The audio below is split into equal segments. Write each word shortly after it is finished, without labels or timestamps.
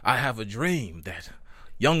I have a dream that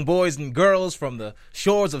young boys and girls from the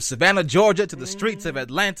shores of Savannah, Georgia, to the streets of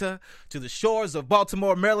Atlanta, to the shores of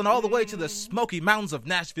Baltimore, Maryland, all the way to the Smoky Mountains of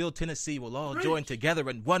Nashville, Tennessee, will all join together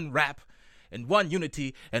in one rap, in one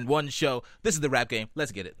unity, and one show. This is the Rap Game.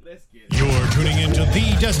 Let's get it. You're tuning into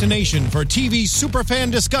the destination for TV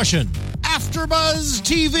superfan discussion, AfterBuzz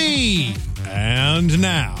TV. And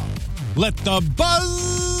now, let the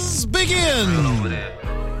buzz begin.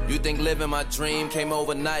 You think living my dream came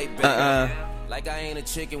overnight, baby? Like I ain't a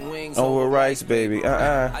chicken wings over rice, baby.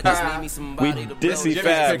 I just need me somebody We did see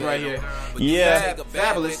Fab right here. Yeah,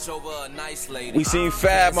 Fabulous. we seen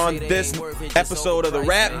Fab on this episode of the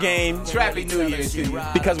Rap Game. Happy New Year to you.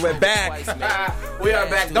 Because we're back. We are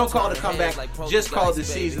back. Don't call it a comeback. Just call it the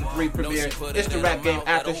season 3 premiere. It's the Rap Game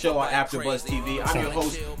After Show on AfterBuzz TV. I'm your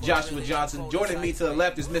host, Joshua Johnson. Joining me to the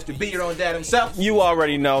left is Mr. Be Your Own Dad himself. You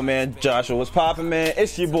already know, man. Joshua, what's poppin', man?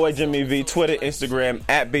 It's your boy Jimmy V. Twitter,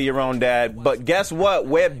 Instagram, @Be Your Own Dad. But guess what?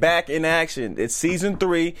 We're back in action. It's season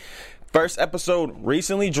 3. First episode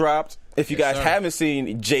recently dropped. If you guys haven't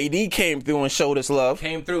seen, JD came through and showed us love.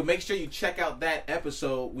 Came through. Make sure you check out that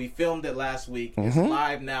episode. We filmed it last week. It's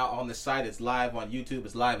live now on the site. It's live on YouTube.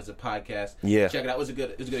 It's live as a podcast. Yeah. Check it out. It was a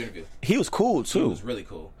good interview. He was cool, too. He was really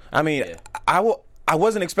cool. I mean, I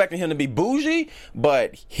wasn't expecting him to be bougie,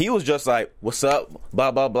 but he was just like, what's up,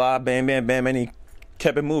 blah, blah, blah, bam, bam, bam, and he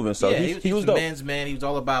kept it moving. So he was dope. Man's man. He was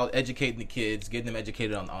all about educating the kids, getting them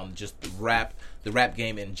educated on just the rap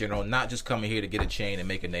game in general, not just coming here to get a chain and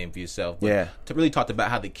make a name for yourself, but to really talk about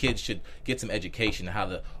how the kids should get some education, how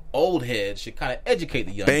the old heads should kind of educate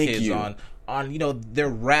the young kids on their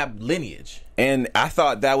rap lineage. And I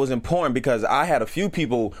thought that was important because I had a few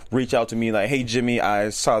people reach out to me like, hey, Jimmy, I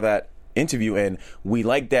saw that interview and we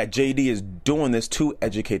like that JD is doing this to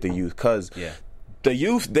educate the youth because the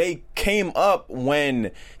youth, they came up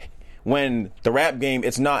when the rap game,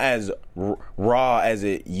 it's not as raw as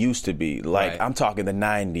it used to be. Like, I'm talking the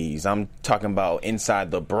 90s. I'm talking about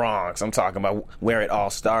inside the Bronx. I'm talking about where it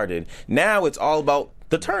all started. Now it's all about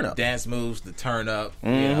the turn up. Dance moves, the turn up,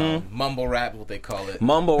 mumble rap, what they call it.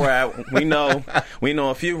 Mumble rap. We know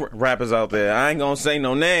a few rappers out there. I ain't gonna say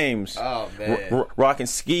no names. Oh, man. Rocking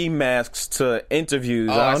ski masks to interviews.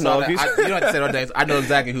 Oh, I don't know if you don't have to say no names. I know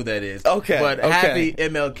exactly who that is. Okay. But happy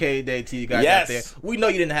MLK Day to you guys out there. We know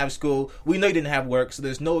you didn't have school. We know you didn't have work, so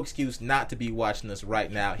there's no excuse not to be watching this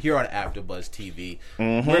right now here on AfterBuzz TV.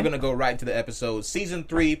 We're gonna go right into the episode. Season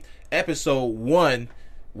 3, episode 1.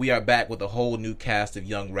 We are back with a whole new cast of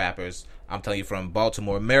young rappers. I'm telling you, from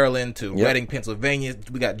Baltimore, Maryland to Reading, Pennsylvania.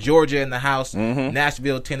 We got Georgia in the house,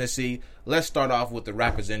 Nashville, Tennessee. Let's start off with the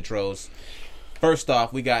rappers' intros. First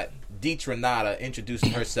off, we got Deetranada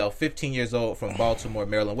introducing herself, 15 years old, from Baltimore,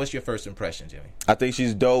 Maryland. What's your first impression, Jimmy? I think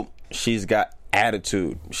she's dope. She's got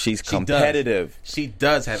attitude. She's competitive. She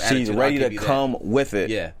does have attitude. She's ready to come with it.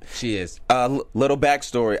 Yeah, she is. Little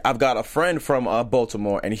backstory. I've got a friend from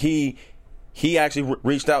Baltimore, and he actually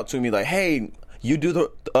reached out to me like, hey, you do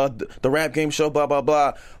the rap game show, blah, blah,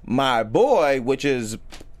 blah. My boy, which is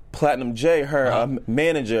Platinum J, her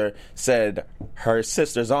manager, said her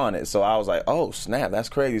sister's on it. So I was like, oh, snap, that's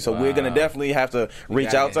crazy. So we're going to definitely have to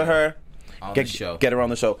reach out to her. Get her on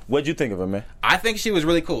the show. What'd you think of her, man? I think she was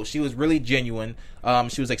really cool. She was really genuine.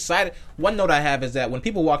 She was excited. One note I have is that when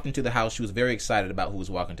people walked into the house, she was very excited about who was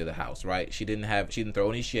walking to the house, right? She didn't throw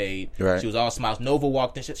any shade. Right. She was all smiles. Nova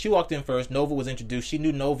walked in. She walked in first. Nova was introduced. She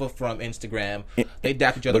knew Nova from Instagram. They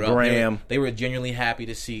dapped each other up. They were genuinely happy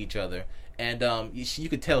to see each other. And you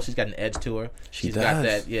could tell she's got an edge to her. She's got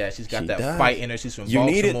that fight in her. She's from Baltimore.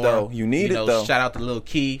 You need it though. Shout out to Lil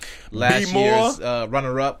Key, last year's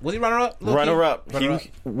runner-up. Was he runner-up? Runner-up.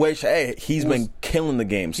 He's been killing the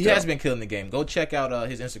game still. He has been killing the game. Go check out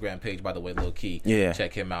his Instagram page, by the way, Lil Key. Yeah.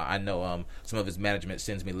 Check him out. I know some of his management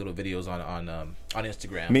sends me little videos on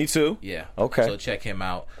Instagram. Me too. Yeah. Okay. So check him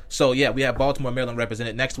out. So yeah, we have Baltimore, Maryland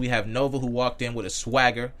represented. Next we have Nova, who walked in with a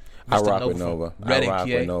swagger. I rock with Nova,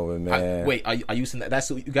 man. Wait, are you saying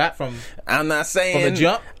that's what you got from? I'm not saying from the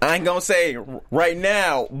jump. I ain't gonna say right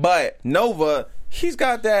now, but Nova, he's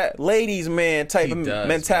got that ladies man type of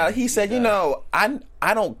mentality. He said,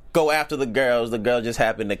 I don't go after the girls. The girls just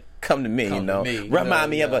happen to come to me.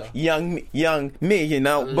 Remind me of a young me.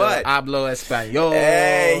 But hablo español.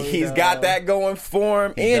 Hey, he's got that going for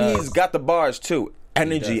him, he's got the bars too.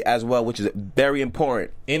 Energy as well, which is very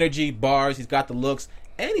important. Energy, bars, he's got the looks,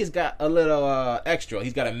 And he's got a little extra.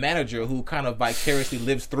 He's got a manager who kind of vicariously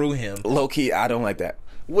lives through him. Low key, I don't like that.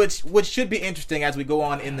 Which should be interesting as we go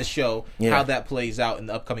on in the show, how that plays out in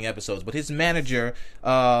the upcoming episodes. But his manager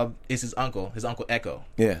is his Uncle Echo.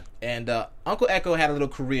 Yeah. And Uncle Echo had a little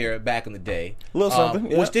career back in the day. A little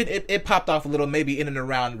something, which it popped off a little, maybe in and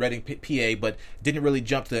around Reading, PA, but didn't really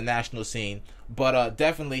jump to the national scene. But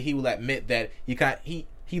definitely he will admit that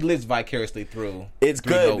he lives vicariously through. It's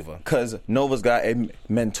through good Nova. because Nova's got a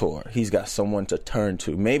mentor. He's got someone to turn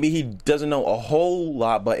to. Maybe he doesn't know a whole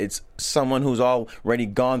lot, but it's someone who's already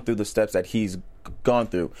gone through the steps that he's gone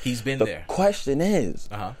through. He's been there. The question is,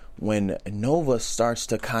 when Nova starts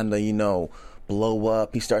to kind of, blow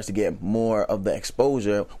up, he starts to get more of the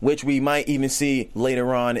exposure, which we might even see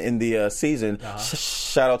later on in the season.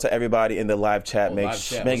 Shout out to everybody in the live chat.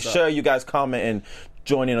 Make sure you guys comment and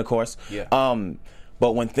join in, of course. Yeah.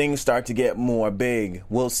 But when things start to get more big,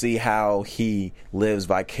 we'll see how he lives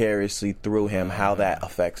vicariously through him, how that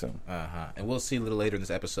affects him. And we'll see a little later in this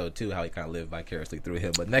episode, too, how he kind of lived vicariously through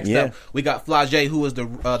him. But next up, we got Flau'jae, who was the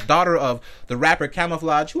daughter of the rapper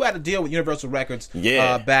Camouflage, who had a deal with Universal Records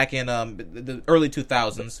back in the early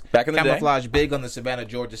 2000s. Back in the Camouflage, day. big on the Savannah,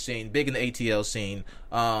 Georgia scene, big in the ATL scene.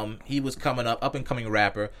 He was coming up-and-coming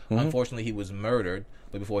rapper. Unfortunately, he was murdered.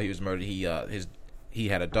 But before he was murdered, he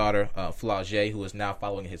had a daughter, Flau'jae, who is now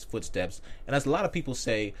following his footsteps. And as a lot of people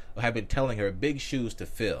say, have been telling her, big shoes to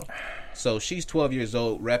fill. So she's 12 years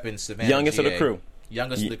old, repping Savannah, Youngest GA. of the crew.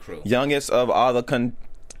 Youngest of the crew. Youngest of all the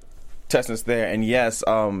contestants there. And yes,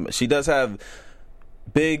 she does have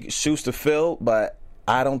big shoes to fill, but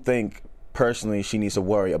I don't think personally she needs to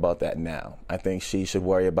worry about that now. I think she should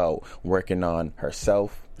worry about working on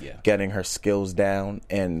herself, getting her skills down,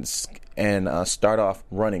 and start off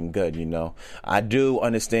running good. I do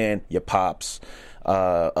understand your pops,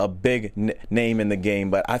 a big name in the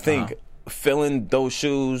game, but I think filling those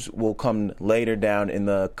shoes will come later down in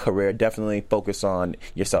the career. Definitely focus on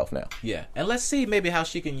yourself now. Yeah, and let's see maybe how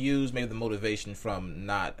she can use maybe the motivation from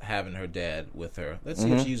not having her dad with her. Let's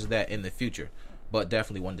see if she uses that in the future. But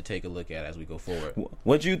definitely one to take a look at as we go forward.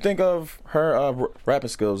 What do you think of her rapping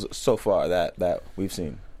skills so far that we've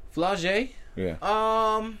seen? Flau'jae? Yeah.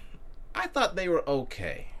 I thought they were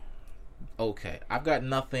okay. I've got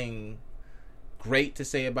nothing great to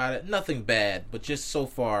say about it. Nothing bad, but just so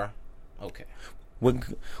far, okay.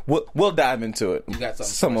 We'll dive into it. You got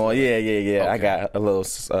something? Some more. Yeah. Okay. I got a little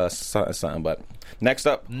something, but next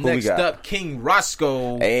up, who we got? Next up, King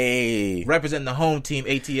Roscoe. Hey. Representing the home team,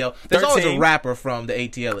 ATL. There's always a rapper from the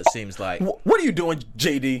ATL, it seems like. What are you doing,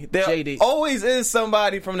 JD? There always is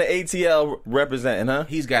somebody from the ATL representing, huh?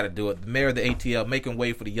 He's got to do it. The mayor of the ATL, making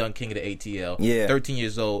way for the young king of the ATL. Yeah. 13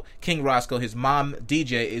 years old. King Roscoe, his mom,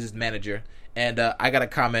 DJ, is his manager. And I got a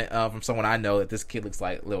comment from someone I know that this kid looks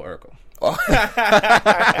like Lil Urkel. What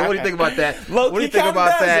do you think about that? What do you think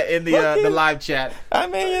about that in the live chat? I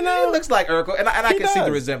mean, he looks like Urkel, and I can see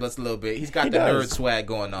the resemblance a little bit. He's got the nerd swag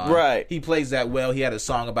going on. Right. He plays that well. He had a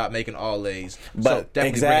song about making all A's. But so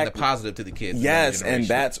definitely bringing the positive to the kids. Yes, and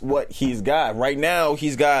that's what he's got. Right now,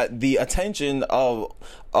 he's got the attention of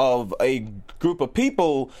a group of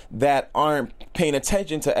people that aren't paying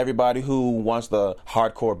attention to everybody who wants the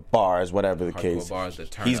hardcore bars, whatever the case. Bars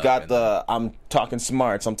that turn he's got I'm talking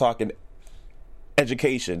smarts, I'm talking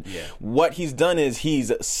education. Yeah. What he's done is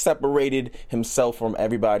he's separated himself from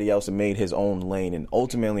everybody else and made his own lane, and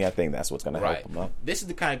ultimately I think that's what's going to help him out. This is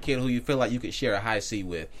the kind of kid who you feel like you could share a high C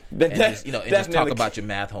with, and just talk about your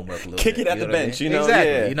math homework a little kick bit. Kick it at the bench,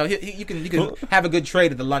 Exactly. Yeah. You can have a good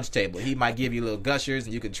trade at the lunch table. He might give you little gushers,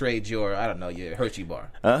 and you can trade your your Hershey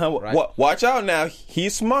bar. Right? Watch out now.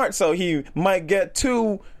 He's smart, so he might get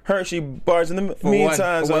 2 Hershey bars in the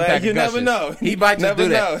meantime. You never know. He might just never do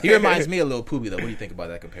that. know. He reminds me of Lil Poopy, though. What do you think about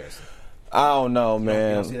that comparison? I don't know, man.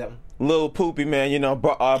 You don't see that one? Lil Poopy, man,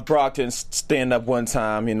 Brock didn't stand up one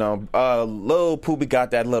time, Lil Poopy got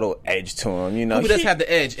that little edge to him, Poopy does have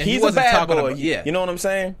the edge, and he's he wasn't a bad talking boy. about, you know what I'm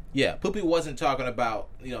saying? Yeah, Poopy wasn't talking about,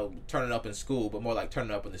 turning up in school, but more like turning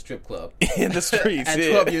up in the strip club. In the streets, At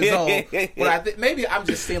 12 years old. But maybe I'm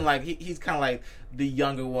just seeing like, he's kind of like the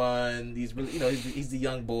younger one, he's really, he's the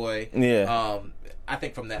young boy. Yeah. I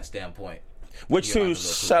think from that standpoint. Which too,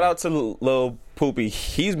 shout out to Lil Poopy.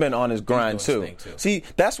 He's been on his grind too. See,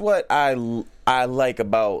 that's what I like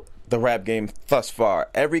about the rap game thus far.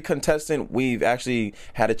 Every contestant we've actually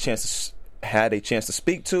had a chance to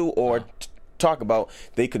speak to or talk about,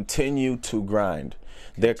 they continue to grind.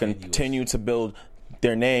 They continue to build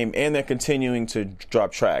their name, and they're continuing to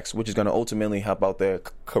drop tracks, which is going to ultimately help out their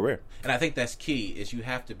career. And I think that's key, is you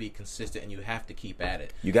have to be consistent and you have to keep at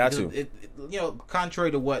it. You got to. Contrary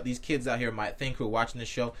to what these kids out here might think who are watching this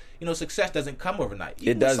show, success doesn't come overnight.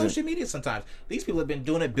 Even it doesn't. With social media sometimes. These people have been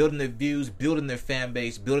doing it, building their views, building their fan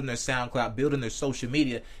base, building their SoundCloud, building their social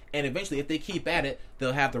media. And eventually, if they keep at it,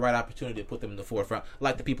 they'll have the right opportunity to put them in the forefront,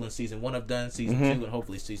 like the people in Season 1 have done, Season 2, and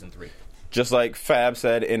hopefully Season 3. Just like Fab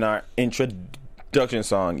said in our introduction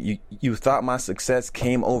song, you thought my success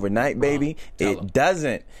came overnight, baby. It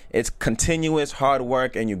doesn't. It's continuous hard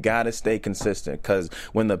work, and you got to stay consistent, because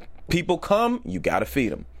when the people come, you got to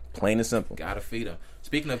feed them. Plain and simple. Got to feed them.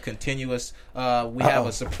 Speaking of continuous, we have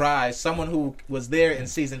a surprise. Someone who was there in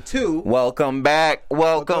Season 2. Welcome back.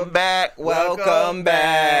 Welcome back.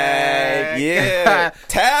 Yeah.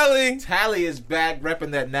 Tally is back,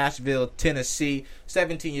 repping that Nashville, Tennessee.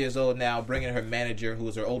 17 years old now, bringing her manager, who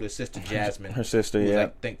is her older sister, Jasmine. Her sister, who's, yeah.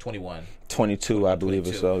 I think 21. 22, I believe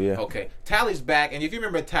or so, yeah. Okay. Tally's back, and if you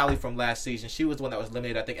remember Tally from last season, she was the one that was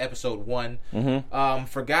eliminated, I think, episode 1.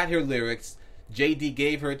 Forgot her lyrics. JD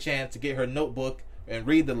gave her a chance to get her notebook and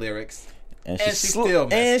read the lyrics. And she still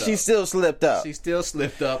messed up. She still slipped up. She still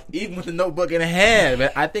slipped up, even with the notebook in her hand. Man,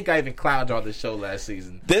 I think I even clowned her on the show last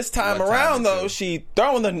season. This time around, though, she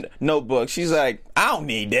throwing the notebook. She's like, I don't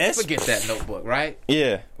need this. Forget that notebook, right?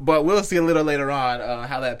 Yeah. But we'll see a little later on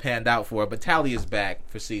how that panned out for her. But Tally is back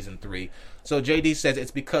for Season 3. So JD says it's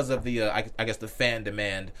because of the, I guess, the fan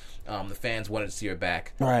demand. The fans wanted to see her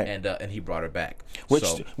back, right? And he brought her back.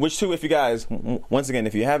 Which too, if you guys, once again,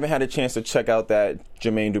 if you haven't had a chance to check out that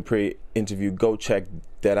Jermaine Dupri interview, go check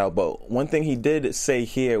that out. But one thing he did say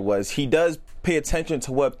here was he does pay attention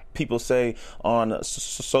to what people say on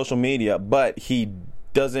social media, but he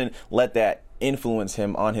doesn't let that influence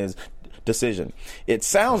him on his decision. It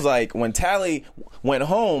sounds like when Tally went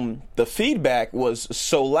home, the feedback was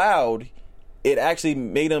so loud, it actually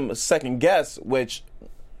made him second guess, which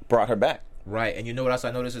brought her back. Right, and you know what else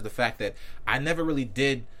I noticed is the fact that I never really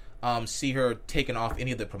did see her taking off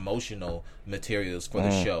any of the promotional materials for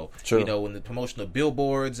the show. True. In the promotional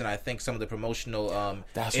billboards, and I think some of the promotional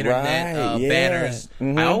That's internet right, banners.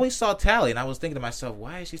 I always saw Tally, and I was thinking to myself,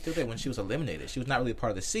 why is she still there when she was eliminated? She was not really a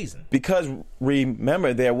part of the season. Because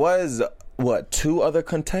remember, there was, 2 other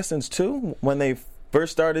contestants too when they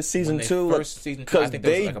first started season 2. First season 2, I think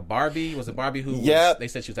there was like a Barbie. Was it Barbie who they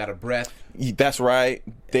said she was out of breath? That's right.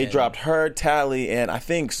 They dropped her, Tally, and I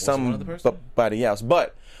think somebody else.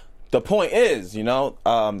 But the point is,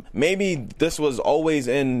 maybe this was always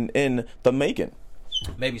in the making.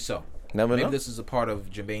 Maybe so. Maybe this is a part of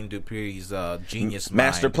Jermaine Dupri's genius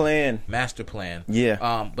master plan.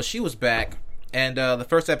 Yeah. But she was back, and the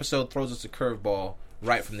first episode throws us a curveball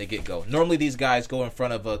right from the get-go. Normally these guys go in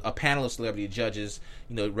front of a panel of celebrity judges,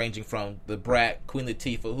 ranging from the Brat, Queen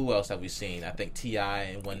Latifah. Who else have we seen? I think T.I.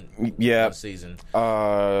 in one season.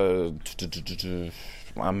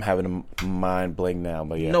 I'm having a mind blank now,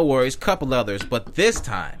 but yeah. No worries, couple others. But this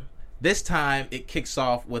time it kicks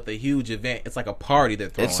off with a huge event. It's like a party they're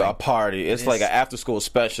throwing. It's a party. It's like an after-school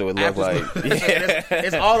special. It looks like. Yeah.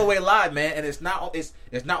 It's all the way live, man. And it's not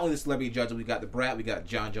only the celebrity judges. We got the Brat. We got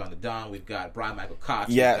John the Don. We've got Brian Michael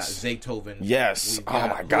Cox. Yes. We got Zaytoven. Yes. Oh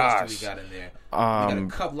my gosh. We got in there. We got a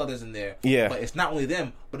couple others in there. Yeah. But it's not only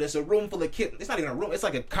them. But it's a room full of kids. It's not even a room. It's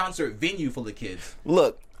like a concert venue full of kids.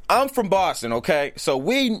 Look, I'm from Boston, okay? So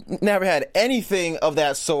we never had anything of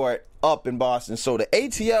that sort up in Boston. So the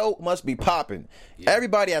ATL must be popping. Yeah.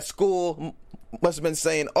 Everybody at school must have been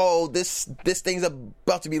saying, "Oh, this thing's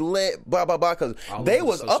about to be lit," blah blah blah, because they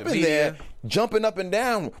was up in there jumping up and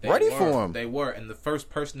down, ready for them. They were, and the first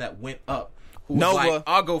person that went up, who Nova, was like,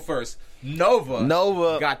 "I'll go first."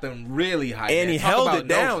 Nova got them really high, and he held it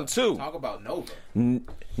down too. Talk about Nova.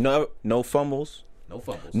 No fumbles. No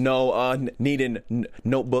fumbles. No needing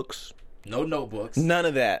notebooks. No notebooks. None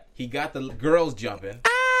of that. He got the girls jumping.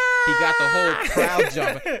 He got the whole crowd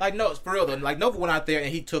jumping. Like, no, it's for real though. Like, Nova went out there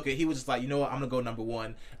and he took it. He was just like, you know what, I'm gonna go number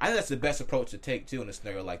 1. I think that's the best approach to take too in a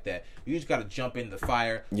scenario like that. You just gotta jump in the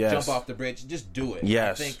fire, jump off the bridge, just do it.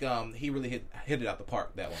 Yes. I think he really hit it out the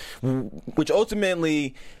park that one. Which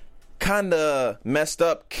ultimately kind of messed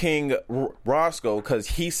up King Roscoe, because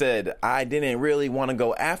he said, I didn't really want to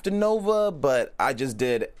go after Nova, but I just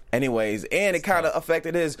did anyways, and it kind of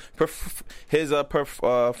affected his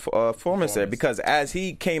performance there, because as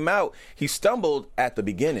he came out, he stumbled at the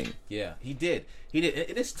beginning. Yeah, he did.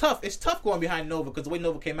 It's tough. It's tough going behind Nova, because the way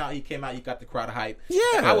Nova came out, he got the crowd hype. Yeah.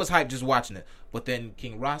 And I was hyped just watching it. But then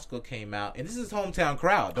King Roscoe came out, and this is his hometown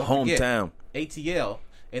crowd. Don't forget, ATL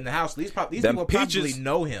in the house. These people probably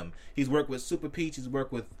know him. He's worked with Super Peach. He's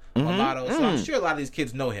worked with Mulatto. So I'm sure a lot of these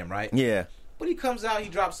kids know him, right? Yeah. But he comes out, he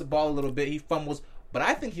drops the ball a little bit, he fumbles, but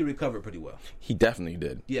I think he recovered pretty well. He definitely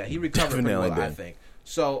did. Yeah, he recovered pretty well, I think.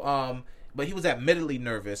 So, but he was admittedly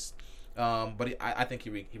nervous. But I think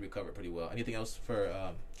he recovered pretty well. Anything else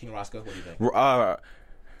for King Roscoe? What do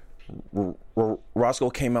you think?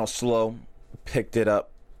 Roscoe came out slow, picked it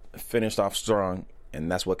up, finished off strong,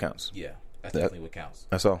 and that's what counts. Yeah, that's definitely what counts.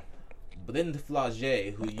 That's all. But then the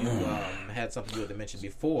Flage, who you had something you had to mention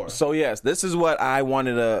before. So yes, this is what I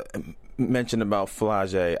wanted to mention about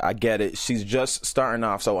Flage. I get it. She's just starting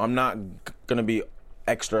off, so I'm not gonna be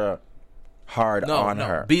extra hard on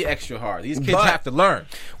her. Be extra hard. These kids have to learn.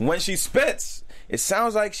 When she spits, it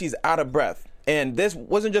sounds like she's out of breath. And this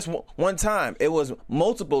wasn't just one time. It was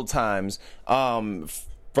multiple times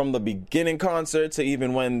from the beginning concert to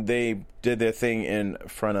even when they did their thing in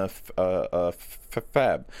front of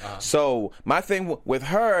Fab. So my thing with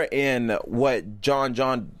her and what John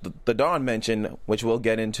the Don mentioned, which we'll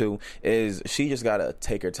get into, is she just got to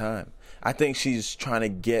take her time. I think she's trying to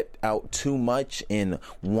get out too much in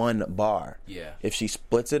one bar. Yeah. If she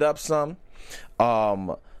splits it up some,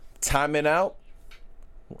 time it out,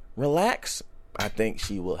 relax, I think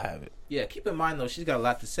she will have it. Yeah, keep in mind, though, she's got a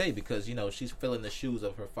lot to say because, she's filling the shoes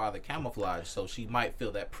of her father, Camouflage, so she might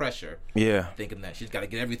feel that pressure. Yeah. Thinking that she's got to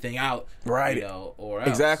get everything out. Right. Or else.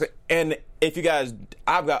 Exactly. And if you guys,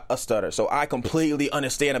 I've got a stutter, so I completely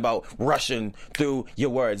understand about rushing through your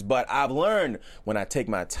words. But I've learned when I take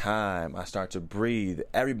my time, I start to breathe,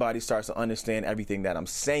 everybody starts to understand everything that I'm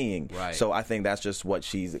saying. Right. So I think that's just what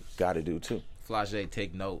she's got to do, too. Flage,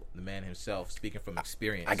 take note. The man himself, speaking from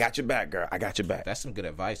experience. I got your back, girl. I got your back. That's some good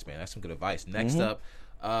advice, man. That's some good advice. Next up,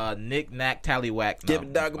 Nick Nack Tallywhack. Give a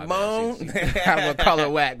dog a bone. I'm gonna call her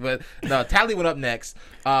whack, but no. Tally went up next,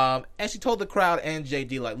 and she told the crowd and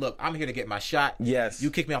JD, like, "Look, I'm here to get my shot. Yes,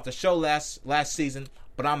 you kicked me off the show last season,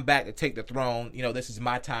 but I'm back to take the throne. This is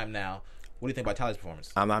my time now." What do you think about Tally's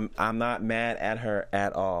performance? I'm not mad at her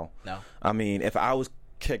at all. No. I mean, if I was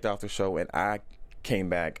kicked off the show and I came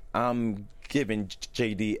back, I'm giving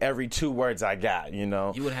JD every 2 words I got, You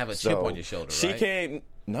would have a chip on your shoulder, right? She came...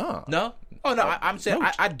 No. No? Oh, no, I'm saying...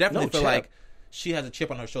 I definitely feel chip. like she has a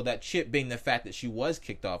chip on her shoulder. That chip being the fact that she was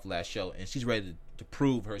kicked off last show, and she's ready to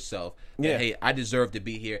prove herself that, hey, I deserve to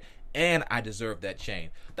be here, and I deserve that chain.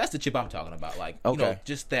 That's the chip I'm talking about. Like,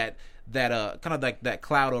 just that kind of like that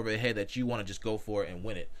cloud over her head that you want to just go for it and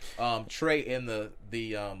win it. Trey in the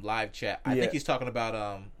live chat, I think he's talking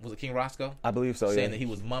about, was it King Roscoe? I believe so, saying that he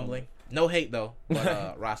was mumbling. No hate, though,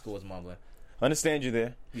 but Roscoe was mumbling. Understand you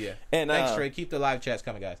there. Yeah. And thanks, Trey. Keep the live chats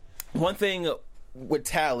coming, guys. One thing with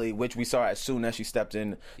Tally, which we saw as soon as she stepped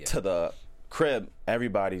in to the crib,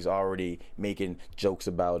 everybody's already making jokes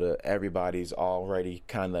about her. Everybody's already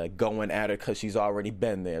kind of going at her because she's already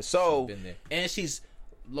been there. So, and she's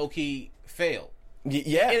low-key failed.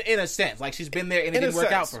 Yeah. In a sense. Like, she's been there and it didn't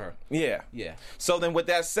work out for her. Yeah. Yeah. So then with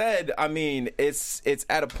that said, I mean, it's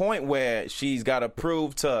at a point where she's got to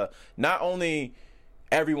prove to not only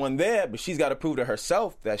everyone there, but she's got to prove to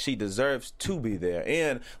herself that she deserves to be there.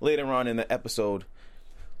 And later on in the episode,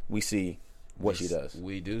 we see what she does.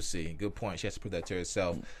 We do see. Good point. She has to prove that to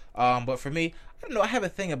herself. But for me, I don't know. I have a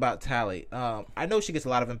thing about Tally. I know she gets a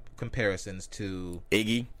lot of comparisons to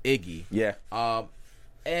Iggy. Yeah.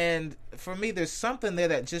 And for me, there's something there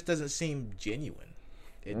that just doesn't seem genuine.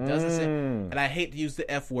 It doesn't seem, and I hate to use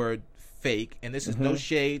the F word, fake. And this is no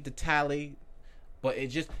shade to Tally, but it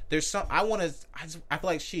just there's some. I feel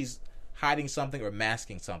like she's hiding something or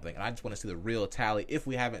masking something, and I just want to see the real Tally if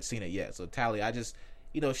we haven't seen it yet. So Tally, I just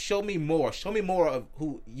show me more. Show me more of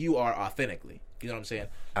who you are authentically. You know what I'm saying?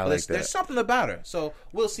 I like that. There's something about her. So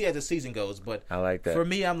we'll see as the season goes. But I like that. For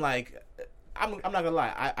me, I'm like. I'm not gonna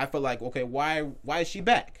lie. I feel like, okay, why is she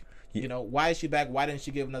back? Why is she back? Why didn't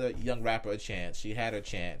she give another young rapper a chance? She had her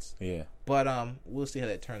chance. Yeah. But we'll see how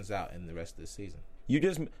that turns out in the rest of the season. You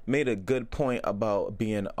just made a good point about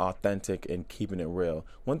being authentic and keeping it real.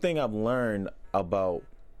 One thing I've learned about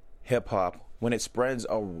hip hop, when it spreads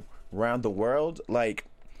around the world, like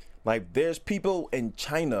there's people in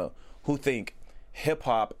China who think hip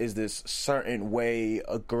hop is this certain way,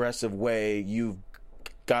 aggressive way. You've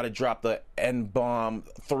got to drop the N-bomb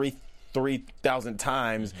 3,000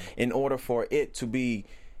 times in order for it to be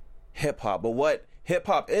hip-hop. But what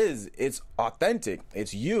hip-hop is, it's authentic.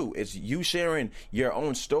 It's you sharing your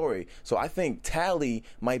own story. So I think Tally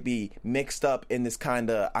might be mixed up in this kind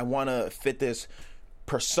of, I want to fit this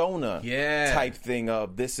persona type thing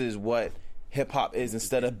of this is what hip-hop is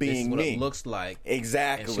instead of being this is what me. It looks like.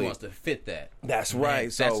 Exactly. And she wants to fit that. That's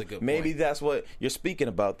right. So that's a good point. Maybe that's what you're speaking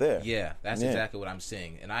about there. Yeah, that's exactly what I'm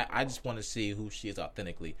seeing. And I just want to see who she is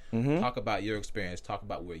authentically. Talk about your experience. Talk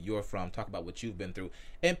about where you're from. Talk about what you've been through.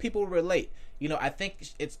 And people relate. I think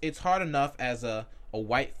it's hard enough as a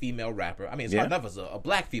white female rapper. I mean, it's hard enough as a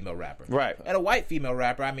black female rapper. Right. And a white female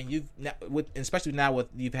rapper, I mean, especially now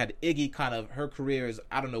you've had Iggy kind of, her career is,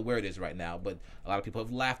 I don't know where it is right now, but a lot of people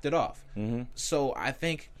have laughed it off. Mm-hmm. So I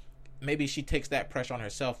think maybe she takes that pressure on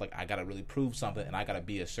herself, like, I got to really prove something and I got to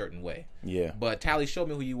be a certain way. Yeah. But Tally, show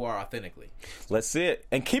me who you are authentically. Let's see it.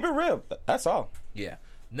 And keep it real. That's all. Yeah.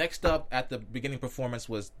 Next up at the beginning performance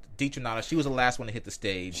was Trinata. She was the last one to hit the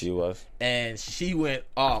stage. She was. And she went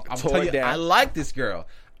off. I'm telling you, I like this girl.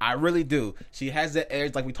 I really do. She has that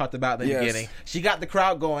edge like we talked about in the beginning. She got the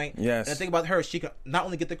crowd going. Yes. And the thing about her, she can not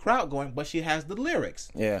only get the crowd going, but she has the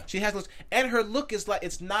lyrics. Yeah. She has those, and her look is like,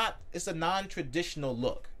 it's a non-traditional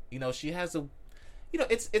look. She has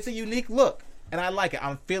it's a unique look. And I like it.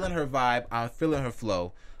 I'm feeling her vibe. I'm feeling her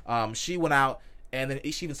flow. She went out. And then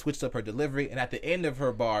she even switched up her delivery. And at the end of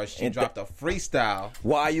her bars, she dropped a freestyle.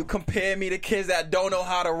 Why you compare me to kids that don't know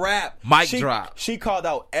how to rap? Mic drop. She called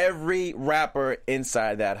out every rapper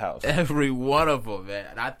inside that house. Every one of them, man.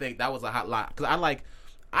 And I think that was a hot line. Because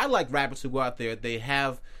I like rappers who go out there. They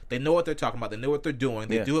know what they're talking about. They know what they're doing.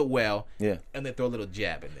 They do it well. Yeah. And they throw a little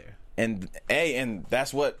jab in there. And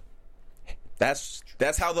that's what...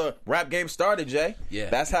 That's how the rap game started, Jay.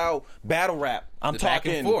 Yeah. That's how battle rap. I'm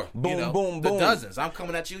talking back and forth, boom, boom, boom. The dozens. I'm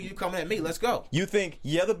coming at you. You coming at me. Let's go. You think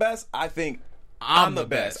you're the best? I think I'm the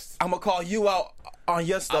best. I'm gonna call you out on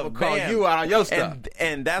your stuff. I'm gonna call you out on your stuff.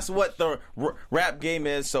 And that's what the rap game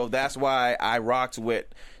is. So that's why I rocked with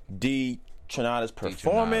Trinata's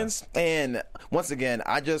performance. And once again,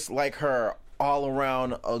 I just like her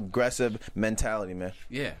all-around aggressive mentality, man.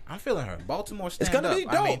 Yeah, I'm feeling her. Baltimore stand up. It's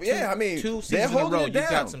going to be dope. I mean, 2 seasons in a row, you've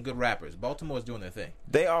got some good rappers. Baltimore's doing their thing.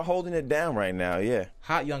 They are holding it down right now, yeah.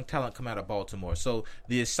 Hot young talent come out of Baltimore. So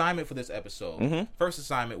the assignment for this episode, first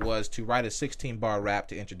assignment was to write a 16-bar rap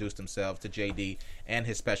to introduce themselves to JD and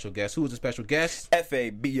his special guest. Who was the special guest?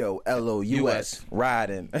 FABOLOUS.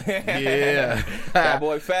 Riding. Yeah. That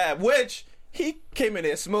boy Fab, which... He came in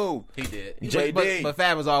there smooth. He did. JD. But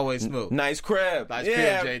Fab was always smooth. Nice crib. Nice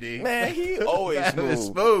crib, JD. Man, he always smooth.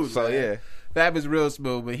 Smooth. So, yeah. Fab is real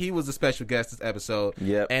smooth, but he was a special guest this episode.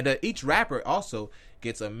 Yep. And each rapper also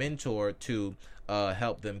gets a mentor to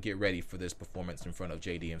help them get ready for this performance in front of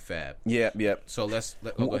JD and Fab. Yep. So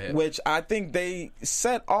go ahead. Which I think they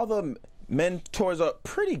set all the mentors up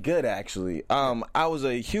pretty good, actually. I was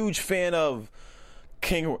a huge fan of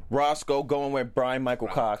King Roscoe going with Brian Michael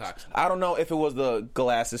Cox. I don't know if it was the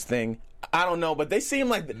glasses thing. I don't know, but they seem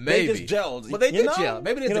like they just gelled. But they did gel.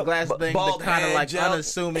 Maybe it's the glasses thing, the kind of like gel.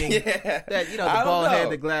 Unassuming. Yeah. That, the bald head,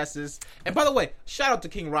 the glasses. And by the way, shout out to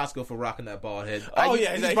King Roscoe for rocking that bald head. He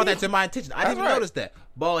just brought that to my attention. I didn't notice that.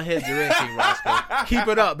 Bald heads are in, King Roscoe. Keep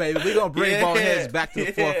it up, baby. We're going to bring bald heads back to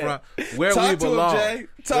the forefront where we belong.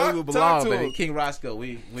 Where we belong, baby. King Roscoe,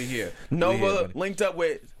 we here. Nova linked up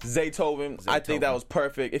with Zaytoven. I think that was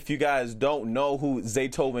perfect. If you guys don't know who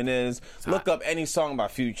Zaytoven is, look up any song by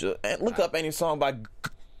Future. And look up any song by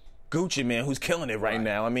Gucci Mane, who's killing it right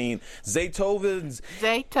now. I mean, Zaytoven.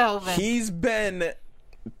 He's been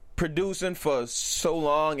producing for so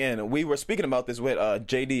long, and we were speaking about this with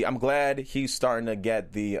JD. I'm glad he's starting to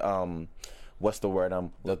get the what's the word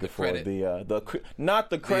I'm looking for? Credit. The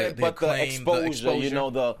not the credit, but the exposure.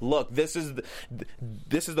 The look. This is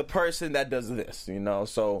the person that does this.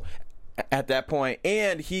 So at that point,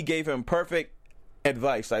 and he gave him perfect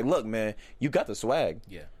advice. Like, look, man, you got the swag.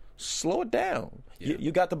 Yeah. Slow it down. Yeah.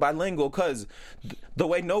 You got the bilingual, because the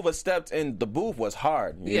way Nova stepped in the booth was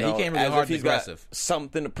hard. He came really hard and aggressive.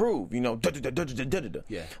 Something to prove,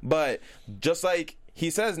 Yeah. But just like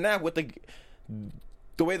he says now, with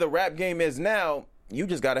the way the rap game is now, you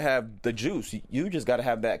just got to have the juice. You just got to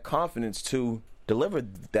have that confidence to deliver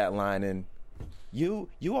that line, and you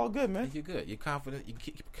all good, man. You're good. You're confident. You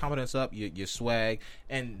keep confidence up. Your swag,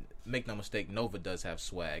 and make no mistake, Nova does have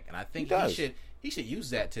swag, and I think he should use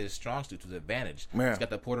that to his strong suit, to his advantage. Yeah. He's got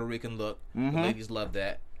the Puerto Rican look. Mm-hmm. The ladies love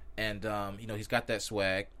that, and he's got that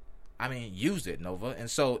swag. I mean, use it, Nova. And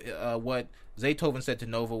so what Zaytoven said to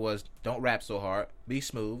Nova was, don't rap so hard, be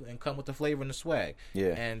smooth, and come with the flavor and the swag.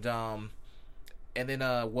 Yeah. And then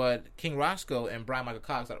what King Roscoe and Brian Michael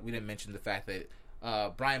Cox, we didn't mention the fact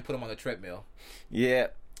that Brian put him on the treadmill. Yeah.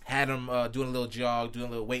 Had him doing a little jog, doing a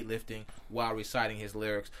little weightlifting while reciting his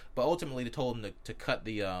lyrics. But ultimately, they told him to cut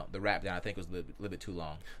the rap down. I think it was a little bit too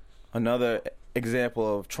long. Another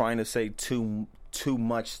example of trying to say too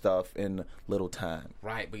much stuff in little time.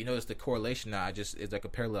 Right, but you notice the correlation now. It's like a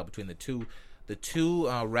parallel between the two. The two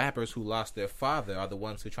rappers who lost their father are the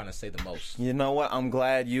ones who are trying to say the most. You know what? I'm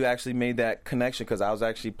glad you actually made that connection, because I was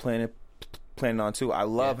actually planning planning on too. I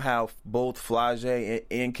love how both Flage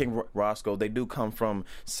and King Roscoe, they do come from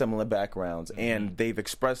similar backgrounds, and they've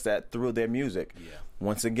expressed that through their music. Yeah.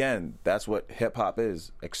 Once again, that's what hip hop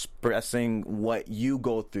is, expressing what you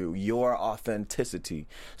go through, your authenticity.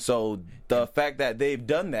 So the fact that they've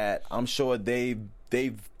done that, I'm sure they've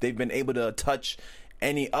been able to touch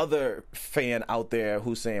any other fan out there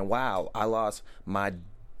who's saying, wow, I lost my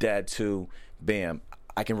dad too. Bam,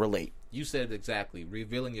 I can relate. You said it exactly.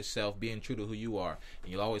 Revealing yourself, being true to who you are,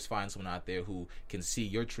 and you'll always find someone out there who can see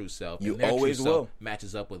your true self. You and their always true will. Self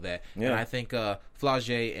matches up with that. Yeah. And I think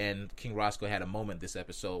Flage and King Roscoe had a moment this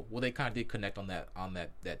episode. Well, they kind of did connect on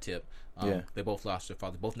that tip. They both lost their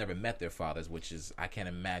fathers. Both never met their fathers, which is, I can't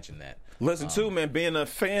imagine that. Listen, too, man, being a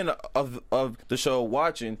fan of the show,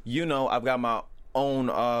 watching, I've got my own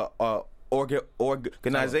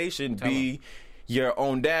organization, Be Your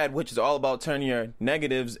Own Dad, which is all about turning your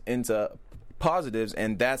negatives into positives,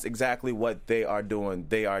 and that's exactly what they are doing.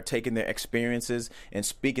 They are taking their experiences and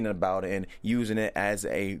speaking about it and using it as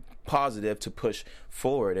a positive to push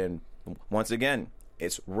forward. And once again,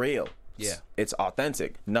 it's real. Yeah, it's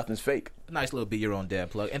authentic. Nothing's fake. Nice little Be Your Own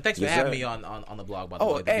Dad plug. And thanks for having me on the blog, by the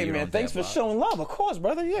way. Oh, hey, man, thanks for showing love. Of course,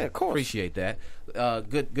 brother. Yeah, of course. Appreciate that.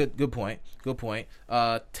 Good point.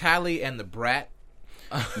 Tally and the Brat.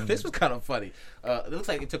 This was kind of funny. It looks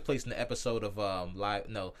like it took place in the episode of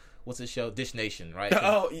what's the show? Dish Nation, right?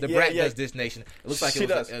 The Brat does Dish Nation. It looks like it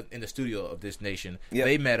was in the studio of Dish Nation. Yep.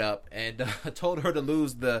 They met up and told her to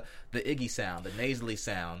lose the Iggy sound, the nasally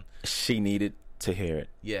sound. She needed to hear it.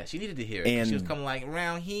 Yeah, she needed to hear it. And she was coming like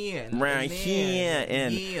around here, and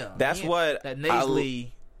that's what that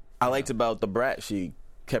nasally. I liked about the Brat. She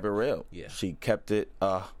kept it real. Yeah, she kept it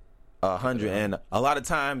 100. And a lot of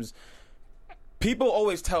times, people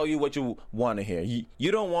always tell you what you want to hear.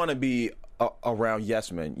 You don't want to be around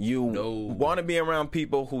yes men. You want to be around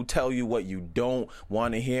people who tell you what you don't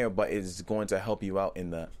want to hear, but is going to help you out in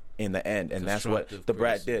the end. And that's what the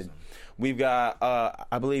Brat did. We've got,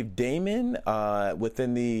 I believe, Damon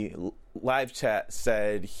within the live chat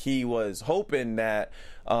said he was hoping that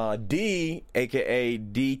D, a.k.a.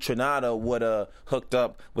 D Trinata, would have hooked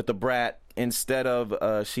up with the Brat instead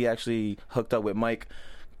of she actually hooked up with Mike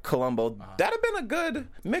Colombo. That'd have been a good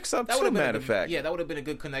mix-up, too, matter of fact. Yeah, that would have been a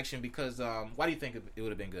good connection because why do you think it would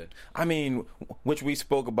have been good? I mean, which we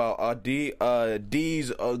spoke about,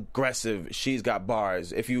 D's aggressive. She's got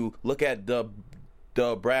bars. If you look at the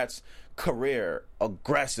Brat's career,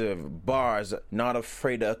 aggressive, bars, not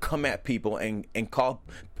afraid to come at people and call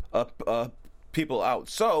people out.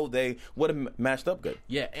 So they would have matched up good.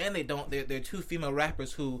 Yeah, and they're two female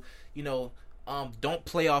rappers who, don't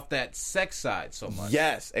play off that sex side so much.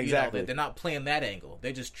 Yes, exactly. They're not playing that angle.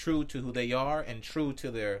 They're just true to who they are and true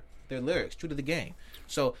to their lyrics, true to the game.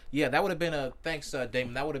 So, yeah, that would have been thanks,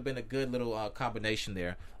 Damon, that would have been a good little combination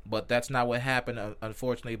there. But that's not what happened,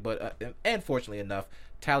 unfortunately. But and fortunately enough,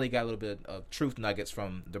 Tally got a little bit of truth nuggets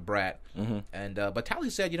from the Brat. Mm-hmm. And but Tally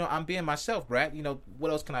said, I'm being myself, Brat.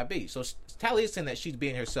 What else can I be? So Tally is saying that she's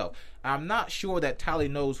being herself. I'm not sure that Tally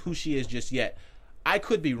knows who she is just yet. I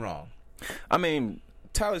could be wrong. I mean,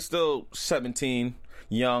 Tally's still 17,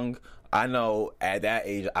 young. I know at that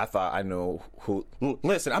age, I thought I know who.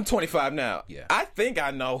 Listen, I'm 25 now. Yeah. I think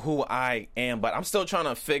I know who I am, but I'm still trying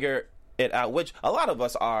to figure it out, which a lot of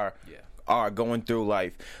us are going through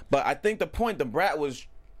life. But I think the point the Brat was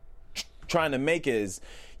trying to make is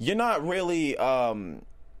you're not really, all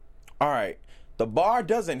right, the bar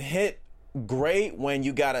doesn't hit great when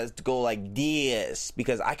you gotta go like this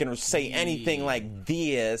because I can say anything like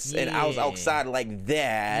this and I was outside like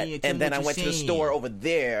that and then I went to the store over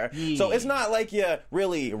there. So it's not like you're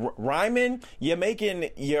really rhyming. You're making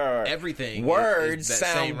your everything words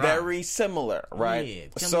sound very similar, right?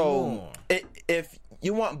 So if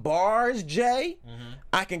you want bars, Jay,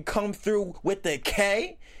 I can come through with the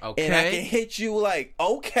K. Okay. And I can hit you like,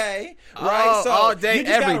 right? So all day, you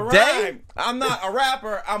just every day? I'm not a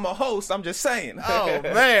rapper. I'm a host. I'm just saying. Oh,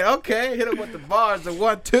 man. Okay. Hit him with the bars, the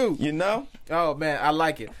 1-2. Oh, man. I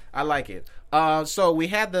like it. So we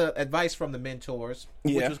had the advice from the mentors,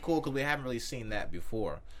 which was cool because we haven't really seen that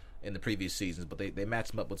before in the previous seasons, but they matched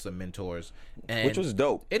them up with some mentors. And which was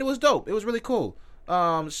dope. It was dope. It was really cool.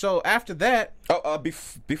 So after that...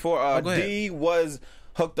 before D was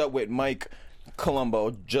hooked up with Mike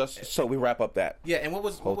Colombo, just so we wrap up that. Yeah, and what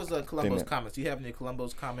was Colombo's comments? Do you have any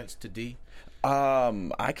Colombo's comments to D?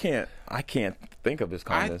 I can't think of his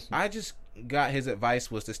comments. I just got his advice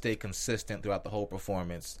was to stay consistent throughout the whole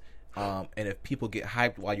performance. And if people get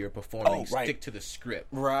hyped while you're performing, stick to the script.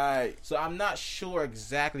 Right. So I'm not sure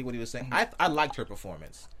exactly what he was saying. I liked her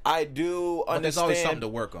performance. I do understand. There's always something to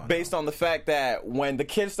work on. Based on the fact that when the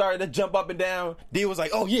kids started to jump up and down, Dee was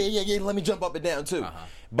like, oh, yeah, let me jump up and down too.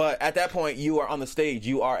 But at that point, you are on the stage.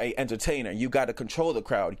 You are an entertainer. You got to control the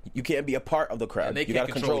crowd. You can't be a part of the crowd. And they you can't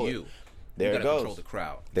got to control you. There it goes. Control the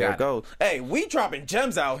crowd. There it goes. Hey, we dropping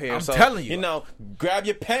gems out here. I'm telling you. You know, grab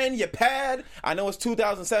your pen, your pad. I know it's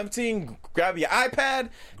 2017. Grab your iPad.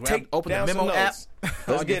 Open the memo app.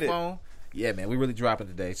 Let's get it. Phone. Yeah, man, we really dropping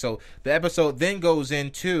today. So the episode then goes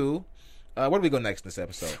into. Where do we go next in this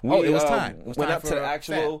episode? It was time. It was went up to the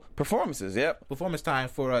actual Fab. Performances. Yep. Performance time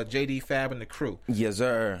for JD, Fab, and the crew. Yes,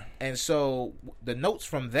 sir. And so the notes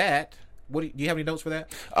from that. Do you have any notes for that?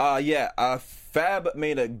 Yeah. Fab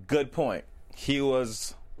made a good point. He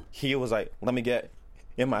was like, let me get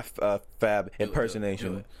in my Fab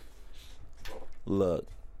impersonation. Do it. Look,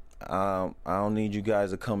 I don't need you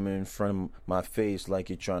guys to come in front of my face like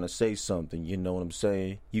you're trying to say something. You know what I'm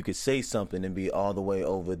saying? You could say something and be all the way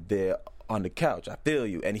over there on the couch. I feel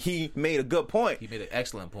you. And he made a good point. He made an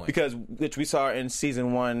excellent point. Because, which we saw in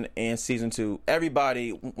season 1 and season 2,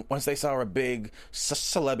 everybody, once they saw a big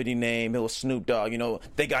celebrity name, it was Snoop Dogg, you know,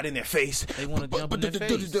 they got in their face. They want to jump in their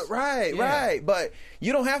face. Right. But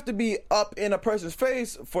you don't have to be up in a person's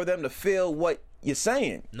face for them to feel what you're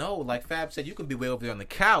saying. No, like Fab said, you can be way over there on the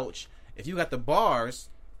couch. If you got the bars,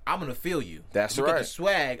 I'm going to feel you. That's if you right. got the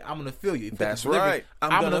swag, I'm going to feel you. If That's right.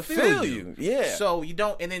 I'm going to feel you. Yeah. So you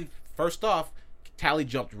don't, and then first off, Tally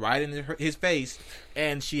jumped right into his face,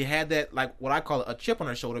 and she had that, like, what I call a chip on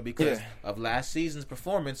her shoulder because of last season's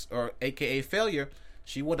performance, or AKA failure.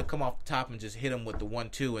 She would have come off the top and just hit him with the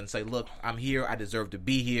 1-2 and say, look, I'm here. I deserve to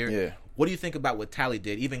be here. Yeah. What do you think about what Tally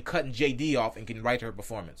did, even cutting JD off and getting right to her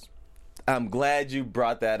performance? I'm glad you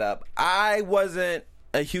brought that up. I wasn't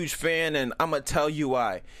a huge fan, and I'm going to tell you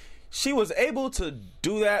why. She was able to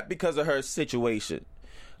do that because of her situation.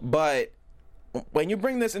 But when you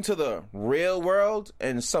bring this into the real world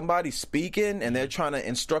and somebody's speaking and they're trying to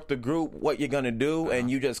instruct the group what you're going to do and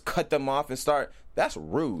you just cut them off and start, that's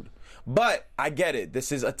rude. But I get it.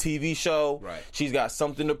 This is a TV show. Right. She's got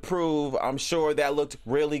something to prove. I'm sure that looked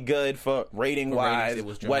really good for rating-wise, it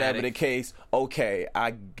was dramatic. whatever the case. Okay,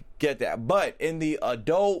 I get that. But in the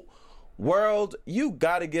adult world, you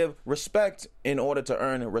got to give respect in order to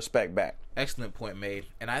earn respect back. Excellent point made.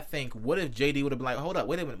 And I think, what if JD would have been like, hold up,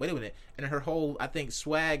 wait a minute, and her whole, I think,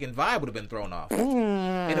 swag and vibe would have been thrown off,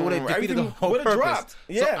 and it would have defeated the whole purpose. Dropped.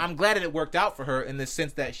 Yeah. So I'm glad that it worked out for her in the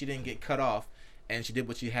sense that she didn't get cut off, and she did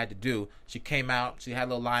what she had to do. She came out, she had a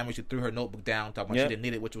little line where she threw her notebook down, talking about she didn't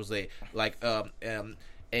need it, which was a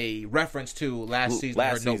reference to last season,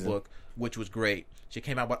 her notebook, which was great. She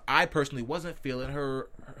came out, but I personally wasn't feeling her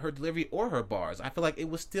delivery or her bars. I feel like it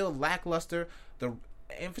was still lackluster.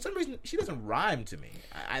 And for some reason, she doesn't rhyme to me.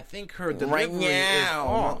 I think her delivery is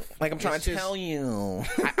off. Like I'm trying to tell you,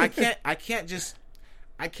 I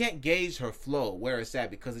can't gauge her flow where it's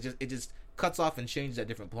at because it just cuts off and changes at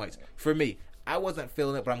different points. For me, I wasn't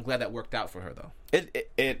feeling it, but I'm glad that worked out for her though.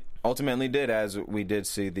 It ultimately did, as we did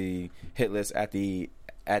see the hit list at the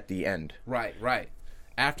end. Right.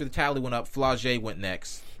 After the Tally went up, Flau'jae went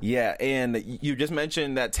next. Yeah, and you just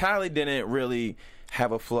mentioned that Tally didn't really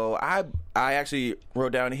have a flow. I actually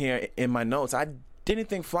wrote down here in my notes, I didn't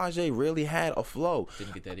think Flau'jae really had a flow.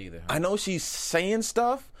 Didn't get that either. Huh? I know she's saying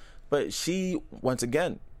stuff, but she, once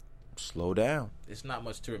again, slow down. It's not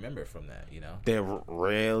much to remember from that, you know? There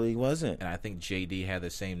really wasn't. And I think JD had the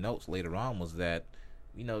same notes later on, was that,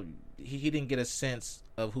 you know, he didn't get a sense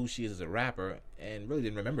of who she is as a rapper and really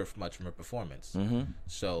didn't remember much from her performance. Mm-hmm.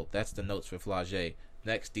 So that's the notes for Flau'jae.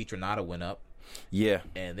 Next, Detronata went up. Yeah.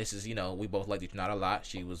 And this is, you know, we both like Detronata a lot.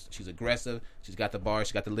 She's aggressive. She's got the bars.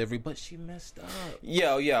 She got the delivery, but she messed up.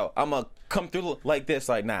 Yo, I'm going to come through like this,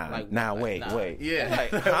 like, wait. Yeah.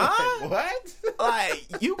 Like, huh? What? Like,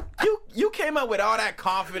 you came up with all that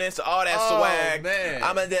confidence, all that swag. Man.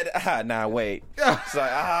 I'm wait. It's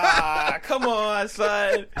like, come on,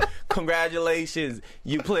 son. Congratulations.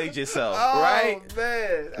 You played yourself, right?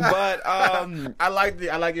 Man. But, I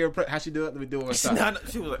like your, how she do it? Let me do it one time.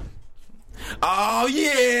 She was like, oh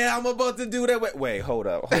yeah, I'm about to do that. Wait, hold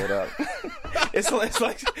up. It's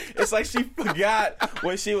like she forgot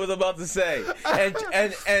what she was about to say.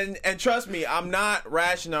 And trust me, I'm not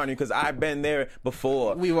rationing on you because I've been there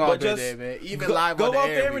before. We've all been there, man. Even live go on the out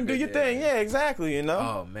air, there and do your thing. Yeah, exactly. You know.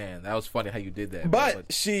 Oh man, that was funny how you did that.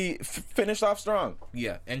 But she finished off strong.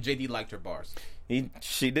 Yeah, and JD liked her bars.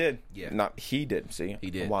 She did. Yeah. He did. See,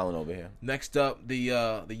 he did. I'm wilding over here. Next up, the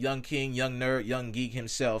young king, young nerd, young geek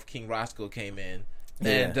himself, King Roscoe came in,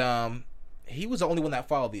 yeah. and he was the only one that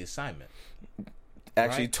followed the assignment.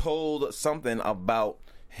 Actually told something about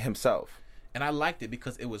himself. And I liked it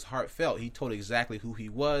because it was heartfelt. He told exactly who he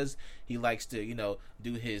was. He likes to,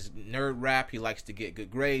 do his nerd rap. He likes to get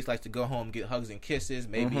good grades. Likes to go home, get hugs and kisses.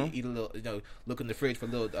 Maybe eat a little, look in the fridge for a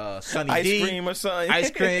little Sunny D. Ice cream or something.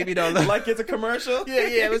 Ice cream, like it's a commercial.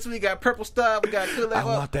 Yeah. Listen, we got purple stuff. We got good. I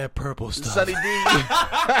want that purple stuff. Sunny D.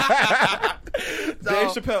 Dave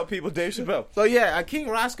Chappelle, people. Dave Chappelle. So yeah, King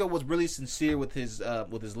Roscoe was really sincere with his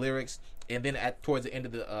lyrics, and then towards the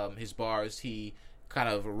end of his bars, he kind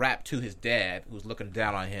of rapped to his dad, who was looking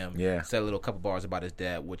down on him. Yeah, said a couple bars about his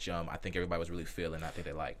dad, which I think everybody was really feeling. I think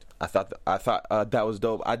they liked. I thought that was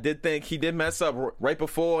dope. I did think he did mess up right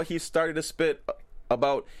before he started to spit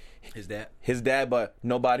about his dad, but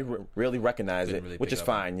nobody really recognized it, which is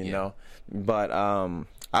fine, you know. But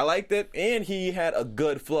I liked it, and he had a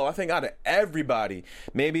good flow. I think out of everybody,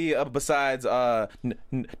 maybe besides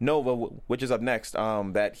Nova, which is up next,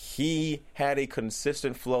 that he had a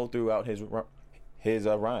consistent flow throughout his rhyme.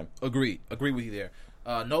 Agree with you there.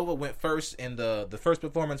 Nova went first in the first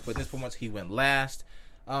performance, but this performance he went last.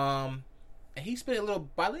 And he spit a little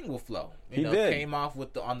bilingual flow. He did. Came off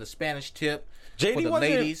on the Spanish tip JD for the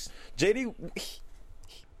ladies. JD,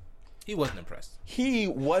 he wasn't impressed. He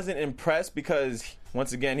wasn't impressed because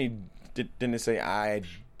once again he didn't say I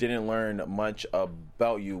didn't learn much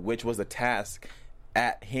about you, which was the task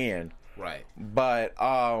at hand. Right. But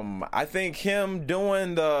I think him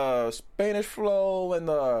doing the Spanish flow and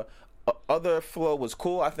the other flow was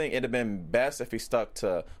cool. I think it'd have been best if he stuck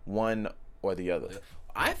to one or the other.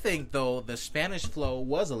 I think, though, the Spanish flow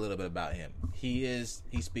was a little bit about him. He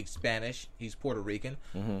speaks Spanish. He's Puerto Rican.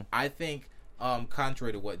 Mm-hmm. I think,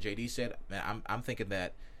 contrary to what JD said, man, I'm thinking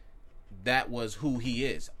that was who he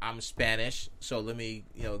is. I'm Spanish, so let me,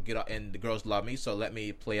 get off, and the girls love me, so let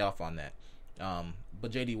me play off on that.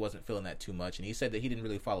 But JD wasn't feeling that too much, and he said that he didn't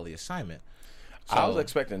really follow the assignment. So, I was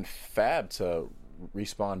expecting Fab to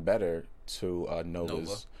respond better to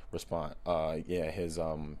Nova's response.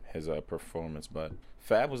 His performance, but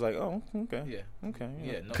Fab was like, "Oh, okay,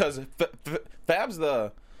 yeah." Because Fab's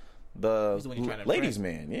the ladies'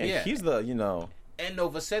 man. Yeah, he's the And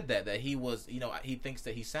Nova said that he was, he thinks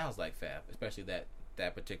that he sounds like Fab, especially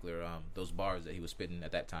that particular those bars that he was spitting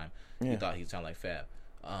at that time. He thought he sounded like Fab.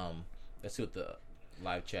 Let's see what the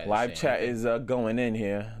live chat is going in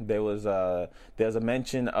here. There's a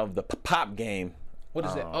mention of the pop game. What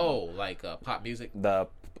is that? Like pop music?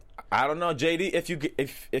 I don't know, JD.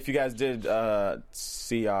 If you guys did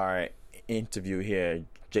see our interview here,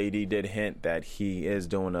 JD did hint that he is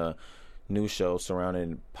doing a new show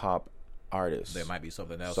surrounding pop artists. There might be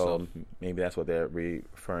something else. So maybe that's what they're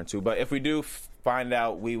referring to. But if we do find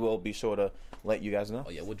out, we will be sure to let you guys know.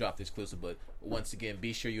 Oh yeah, we'll drop the exclusive. But once again,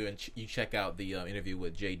 be sure you check out the interview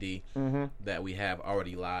with JD that we have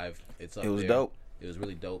already live. It was dope. It was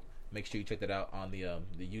really dope. Make sure you check that out on the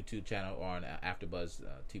YouTube channel or on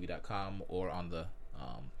AfterBuzzTV.com or on the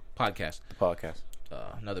podcast.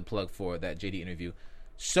 Another plug for that JD interview.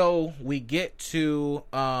 So we get to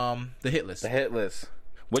the hit list. The hit list.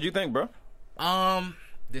 What'd you think, bro?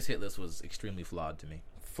 This hit list was extremely flawed to me.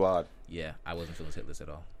 Flawed. Yeah, I wasn't feeling this hit list at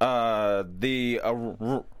all. The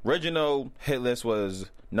original hit list was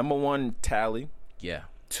number 1, Tally. Yeah.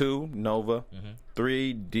 2, Nova.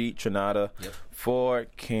 3, D. Trinata. Yep. 4,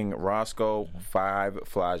 King Roscoe. 5,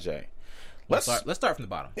 Flage. Let's start from the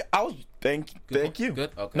bottom. Yeah, thank you.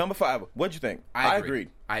 Good. Okay. Number 5. What'd you think? I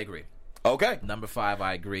agreed. Okay. Okay. Number 5,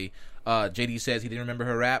 I agree. JD says he didn't remember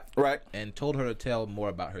her rap. Right. And told her to tell more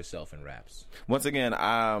about herself in raps. Once again,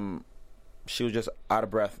 she was just out of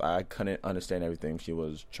breath. I couldn't understand everything she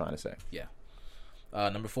was trying to say. Yeah.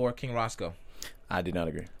 Number 4, King Roscoe. I did not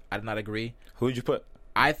agree. Who did you put?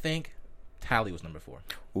 I think Tally was number 4.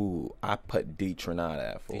 Ooh, I put D.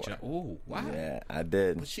 Trinata at 4. Ooh, wow. Yeah, I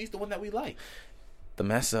did. But she's the one that we like. The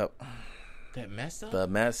mess up. That mess up? The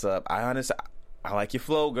mess up. I like your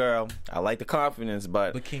flow, girl. I like the confidence,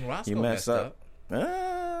 but King Roscoe you messed up.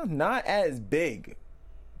 Not as big.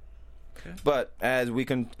 Okay. But as we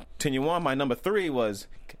continue on, my number 3 was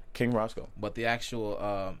King Roscoe. But the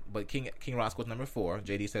actual, King Roscoe was number 4.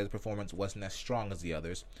 JD said his performance wasn't as strong as the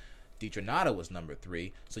others. DeTronata was number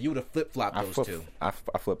 3. So you would have flip-flopped those two. I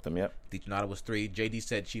flipped them, yep. DeTronata was 3. JD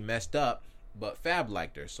said she messed up, but Fab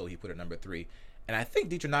liked her, so he put her number 3. And I think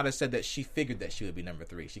DeTronata said that she figured that she would be number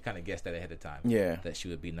 3. She kind of guessed that ahead of time. Yeah. That she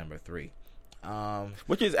would be number 3.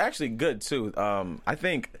 Which is actually good, too. I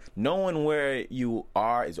think knowing where you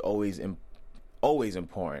are is always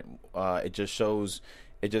important. It just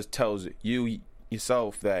tells you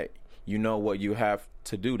yourself that you know what you have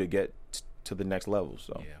to do to get to the next level.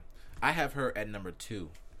 So yeah. I have her at number 2.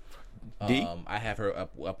 D? I have her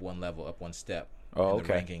up one level, up one step in the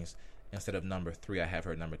rankings. Instead of number 3, I have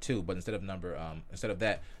her at number 2. But instead of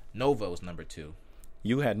that, Nova was number 2.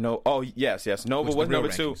 You had yes. Nova was number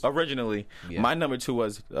 2 originally. Yeah. My number 2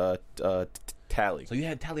 was Tally. So you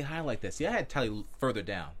had Tally high like that. See, I had Tally further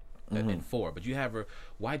down in 4, but you have her.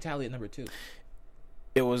 Why Tally at number 2?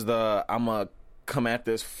 It was I'm gonna come at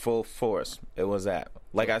this full force. It was that.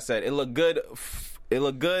 Like I said, it looked good. It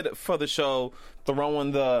looked good for the show.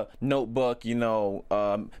 Throwing the notebook,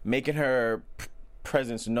 making her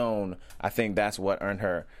presence known. I think that's what earned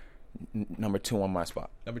her number 2 on my spot.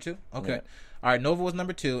 Number 2? Okay. Yeah. All right, Nova was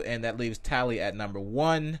number 2, and that leaves Tally at number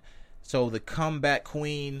 1. So the comeback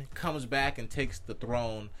queen comes back and takes the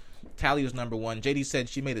throne. Tally was number 1. JD said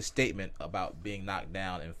she made a statement about being knocked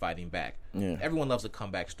down and fighting back. Yeah. Everyone loves a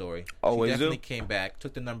comeback story. Always she definitely came back,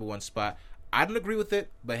 took the number 1 spot. I don't agree with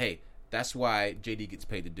it, but hey, that's why JD gets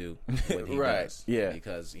paid to do what he right. does. Yeah.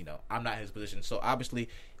 Because, I'm not in his position. So obviously,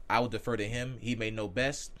 I would defer to him. He may know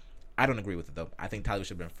best. I don't agree with it, though. I think Tally should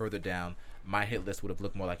have been further down. My hit list would have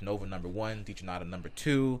looked more like Nova number 1, Teacher Nada number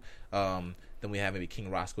 2. Then we have maybe King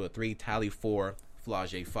Roscoe at 3, Tally 4,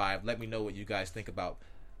 Flau'jae 5. Let me know what you guys think about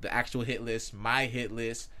the actual hit list, my hit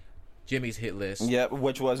list, Jimmy's hit list. Yep,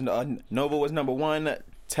 which was Nova was number 1,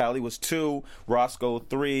 Tally was 2, Roscoe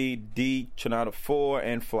 3, D Chanada 4,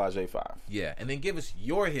 and Flau'jae 5. Yeah, and then give us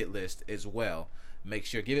your hit list as well. Make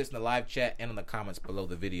sure give us in the live chat and in the comments below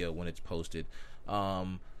the video when it's posted.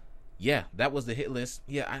 Yeah, that was the hit list.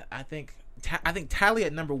 Yeah, I think Tally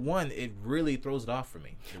at number 1, it really throws it off for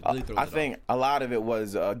me. I think a lot of it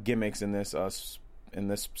was gimmicks in this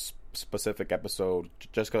specific episode,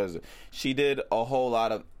 just because she did a whole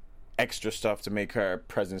lot of extra stuff to make her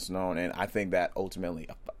presence known, and I think that ultimately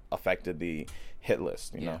affected the hit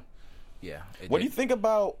list. You know. Yeah. What do you think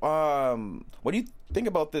about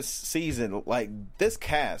this season? Like this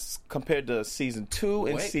cast compared to season 2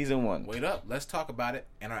 and season 1. Wait up, let's talk about it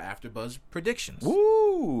in our AfterBuzz predictions.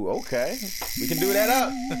 Woo! Okay, we can do that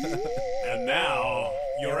up. And now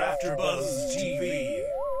your AfterBuzz TV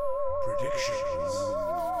predictions.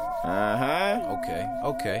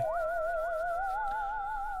 Okay.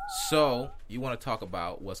 So you want to talk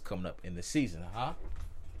about what's coming up in the season, huh?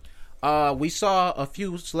 We saw a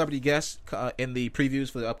few celebrity guests in the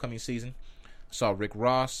previews for the upcoming season. Saw Rick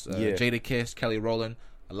Ross, Jada Kiss, Kelly Rowland.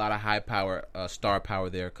 A lot of high power, star power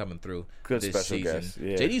there coming through Good this special season. Guest,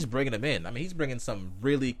 yeah. JD's bringing them in. I mean, he's bringing some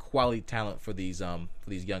really quality talent for these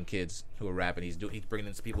young kids who are rapping. He's bringing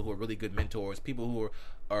in some people who are really good mentors, people who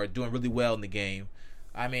are doing really well in the game.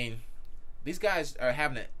 I mean, these guys are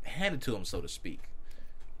having it handed to them, so to speak.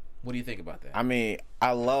 What do you think about that? I mean,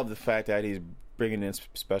 I love the fact that he's bringing in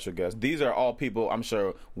special guests. These are all people I'm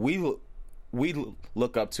sure we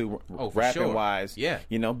look up to rapping wise. Yeah.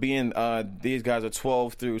 Being these guys are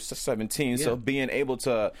 12 through 17, so being able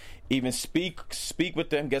to even speak with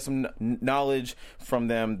them, get some knowledge from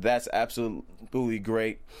them, that's absolutely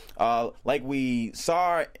great. Like we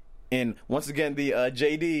saw in, once again, the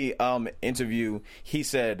JD interview, he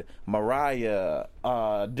said Mariah,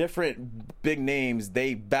 different big names,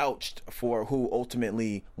 they vouched for who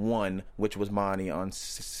ultimately won, which was Monty on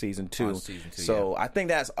season 2. So I think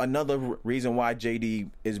that's another reason why JD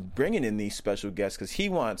is bringing in these special guests, because he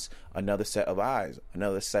wants another set of eyes,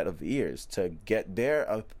 another set of ears to get their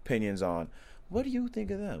opinions on. What do you think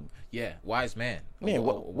of them? Yeah, wise man. Man,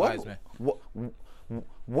 wise man.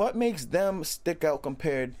 What makes them stick out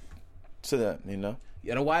compared to them,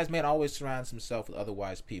 Yeah, the wise man always surrounds himself with other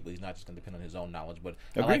wise people. He's not just going to depend on his own knowledge. But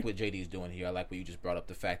Agreed. I like what JD's doing here. I like what you just brought up,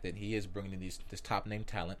 the fact that he is bringing in this top name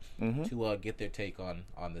talent to get their take on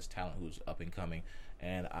this talent who's up and coming.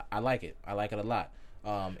 And I like it. I like it a lot.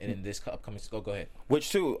 And in this upcoming, go ahead.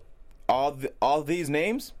 Which too, all these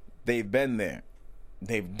names, they've been there,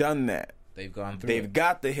 they've done that. They've gone through. They've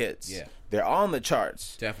got the hits. Yeah, they're on the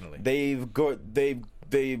charts. Definitely.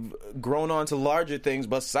 They've grown on to larger things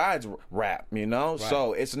besides rap, Right.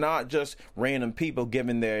 So it's not just random people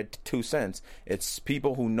giving their 2 cents. It's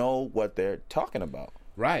people who know what they're talking about.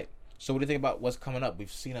 Right. So what do you think about what's coming up?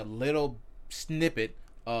 We've seen a little snippet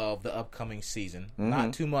of the upcoming season.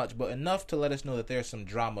 Not too much, but enough to let us know that there's some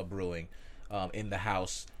drama brewing in the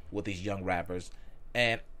house with these young rappers.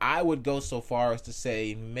 And I would go so far as to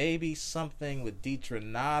say maybe something with Deetra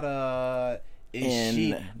Nada.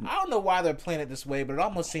 I don't know why they're playing it this way, but it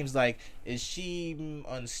almost seems like, is she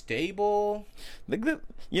unstable?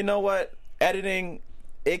 You know what? Editing,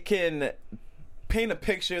 it can paint a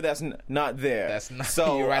picture that's not there. That's not.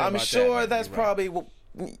 So right, I'm sure that's probably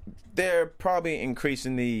they're probably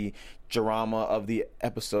increasing the drama of the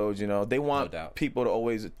episodes. They want people to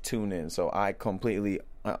always tune in. So I completely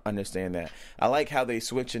understand that. I like how they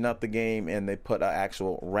switching up the game and they put an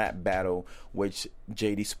actual rap battle, which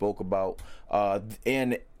JD spoke about.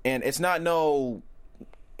 And it's not no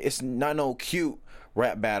cute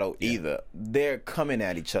rap battle either. They're coming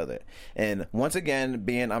at each other. And once again,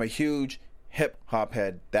 I'm a huge hip hop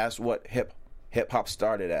head. That's what hip hop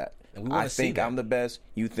started at. I think I'm the best.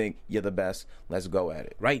 You think you're the best. Let's go at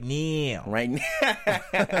it. Right now. Right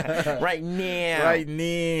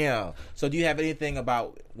now. So do you have anything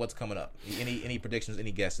about what's coming up? Any predictions,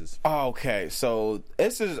 any guesses? Okay, so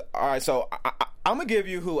this is... All right, so I'm going to give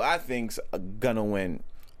you who I think's going to win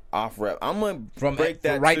off rep. I'm going to break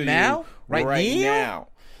that right to now? you right now.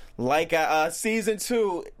 Like season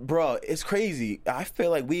 2, bro, it's crazy. I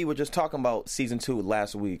feel like we were just talking about season 2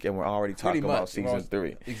 last week, and we're already talking about season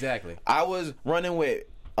 3. Exactly. I was running with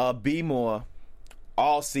B More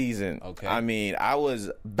all season. Okay. I mean, I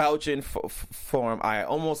was vouching for him. I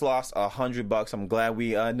almost lost $100. I'm glad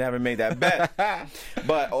we never made that bet.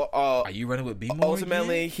 But are you running with B More?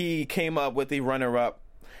 Ultimately, he came up with the runner-up.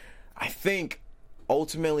 I think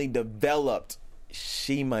ultimately developed.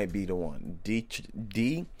 She might be the one.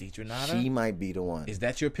 Deetranada? She might be the one. Is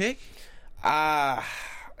that your pick?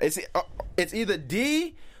 It's either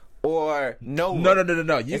D or no.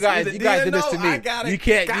 No. You guys did this to me. You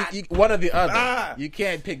can't. You, one or the other. You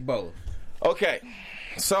can't pick both. Okay,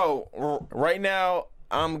 so right now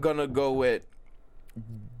I'm gonna go with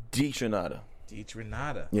Deetranada.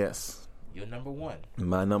 Deetranada. Yes. You're number 1.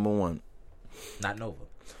 My number 1. Not Nova.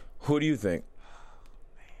 Who do you think?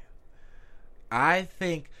 I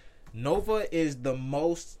think Nova is the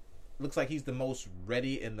most. Looks like he's the most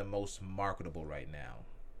ready and the most marketable right now.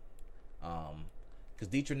 Because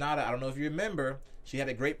Deetranada, I don't know if you remember, she had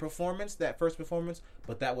a great performance, that first performance,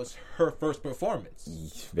 but that was her first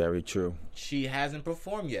performance. Very true. She hasn't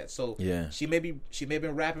performed yet, so yeah. She may have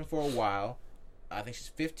been rapping for a while. I think she's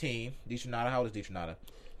 15. Deetranada, how old is Deetranada?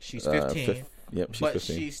 She's 15. Yep, she's 15. But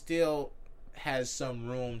she still has some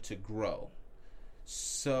room to grow.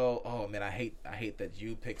 So, oh man, I hate that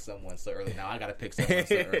you picked someone so early. Now I gotta pick someone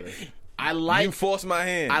so early. You forced my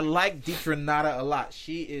hand. I like Deetranada a lot.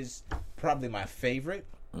 She is probably my favorite.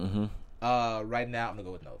 Mm-hmm. Right now I'm gonna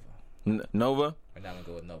go with Nova. Nova. Right now I'm gonna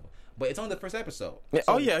go with Nova. But it's only the first episode. Yeah,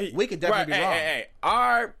 So oh yeah, we could definitely be wrong. Hey,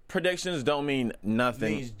 our predictions don't mean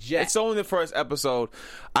nothing. Means jack. It's only the first episode.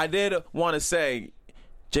 I did want to say,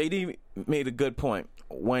 JD made a good point.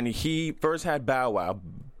 When he first had Bow Wow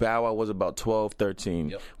was about 12, 13.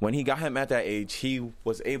 Yep. When he got him at that age, he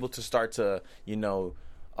was able to start to,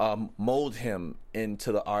 mold him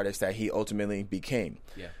into the artist that he ultimately became.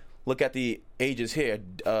 Yeah. Look at the ages here.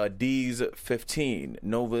 D's 15,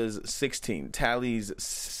 Nova's 16, Tally's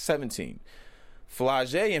 17,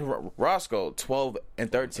 Flage and Roscoe 12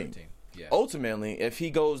 and 13. Yeah. Ultimately, if he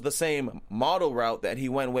goes the same model route that he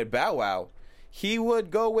went with Bow Wow, he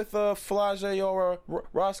would go with Flage or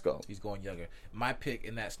Roscoe. He's going younger. My pick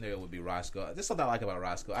in that scenario would be Roscoe. There's something I like about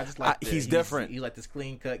Roscoe. I just like he's different. He's like this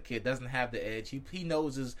clean cut kid. Doesn't have the edge. He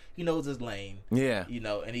knows his lane. Yeah.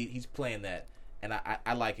 And he's playing that. And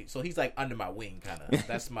I like it. So he's like under my wing, kind of.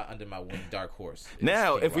 That's my under my wing dark horse.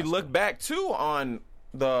 Now, King if we Roscoe. look back too on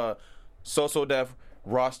the So Def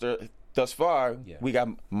roster thus far, we got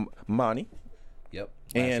Monty. Yep.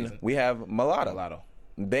 And season. we have Mulatto.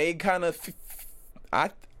 They kind of,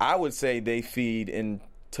 I would say they feed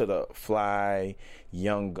into the fly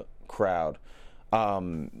young crowd.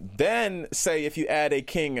 Then say if you add a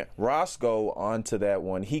King Roscoe onto that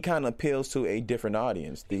one, he kind of appeals to a different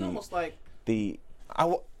audience. He's almost like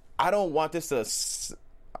I don't want this to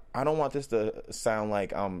sound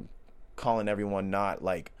like I'm calling everyone not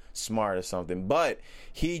like smart or something, but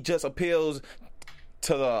he just appeals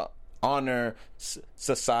to the honor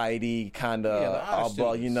society kind of,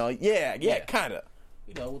 kind of.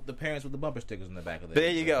 With the parents with the bumper stickers in the back of their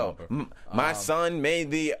There you go. My son made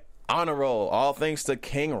the honor roll, all thanks to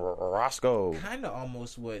King Roscoe. Kind of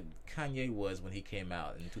almost what Kanye was when he came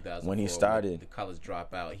out in 2004. When he started. The college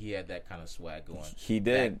dropout, he had that kind of swag going. He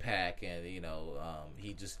did. Backpack and,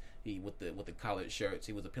 he with the collared shirts,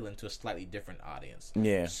 he was appealing to a slightly different audience.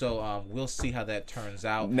 Yeah. So we'll see how that turns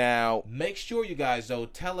out. Now, make sure you guys, though,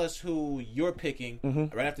 tell us who you're picking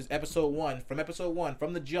right after episode 1.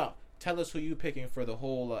 From the jump. Tell us who you're picking for the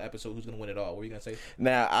whole episode. Who's going to win it all? What are you going to say?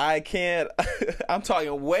 Now, I can't. I'm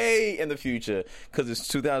talking way in the future because it's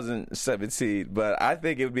 2017. But I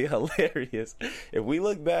think it would be hilarious if we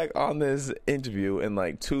look back on this interview in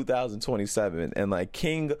like 2027 and like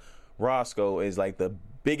King Roscoe is like the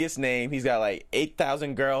biggest name. He's got like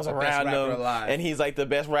 8,000 girls around him, and he's like the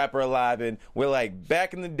best rapper alive. And we're like,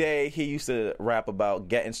 back in the day, he used to rap about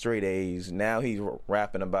getting straight A's. Now he's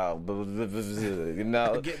rapping about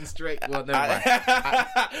getting straight. Well, never mind.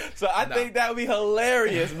 So I think that would be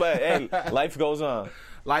hilarious. But hey, life goes on.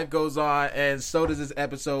 Life goes on, and so does this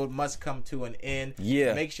episode. Must come to an end.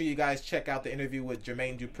 Yeah. Make sure you guys check out the interview with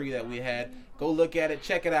Jermaine Dupri that we had. Go look at it,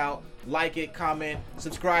 check it out, like it, comment,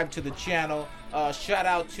 subscribe to the channel. Shout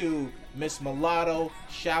out to Miss Mulatto.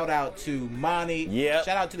 Shout out to Monty. Yeah.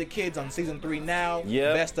 Shout out to the kids on season 3 now.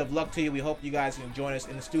 Yeah. Best of luck to you. We hope you guys can join us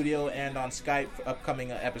in the studio and on Skype for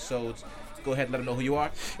upcoming episodes. Go ahead and let them know who you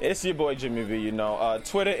are. It's your boy Jimmy V.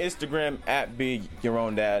 Twitter, Instagram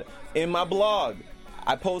 @BeYourOwnDad. In my blog,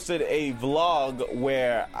 I posted a vlog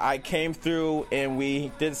where I came through and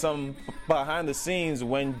we did some behind the scenes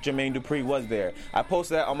when Jermaine Dupri was there. I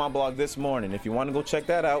posted that on my blog this morning. If you want to go check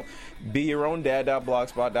that out,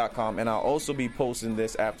 BeYourOwnDad.blogspot.com, and I'll also be posting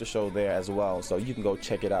this after show there as well, so you can go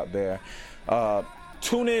check it out there.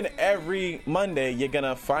 Tune in every Monday. You're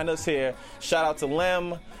gonna find us here. Shout out to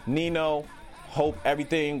Lem, Nino. Hope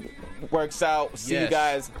everything works out. See you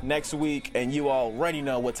guys next week, and you already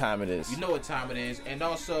know what time it is. You know what time it is. And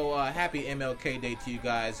also, happy MLK Day to you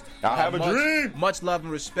guys. I'll have a dream. Much love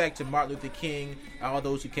and respect to Martin Luther King, all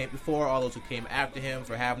those who came before, all those who came after him,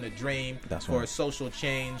 for having a dream, for social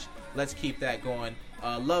change. Let's keep that going.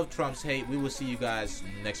 Love trumps hate. We will see you guys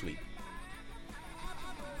next week.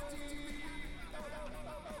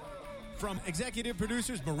 From executive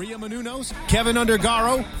producers Maria Menounos, Kevin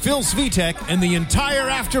Undergaro, Phil Svitek, and the entire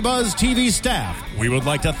AfterBuzz TV staff, we would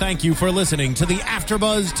like to thank you for listening to the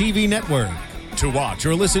AfterBuzz TV network. To watch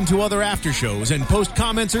or listen to other after shows and post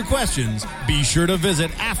comments or questions, be sure to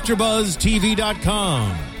visit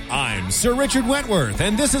AfterBuzzTV.com. I'm Sir Richard Wentworth,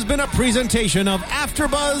 and this has been a presentation of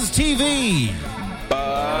AfterBuzz TV.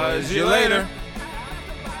 Buzz you later.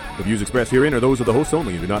 The views expressed herein are those of the hosts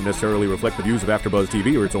only and do not necessarily reflect the views of AfterBuzz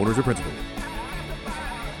TV or its owners or principals.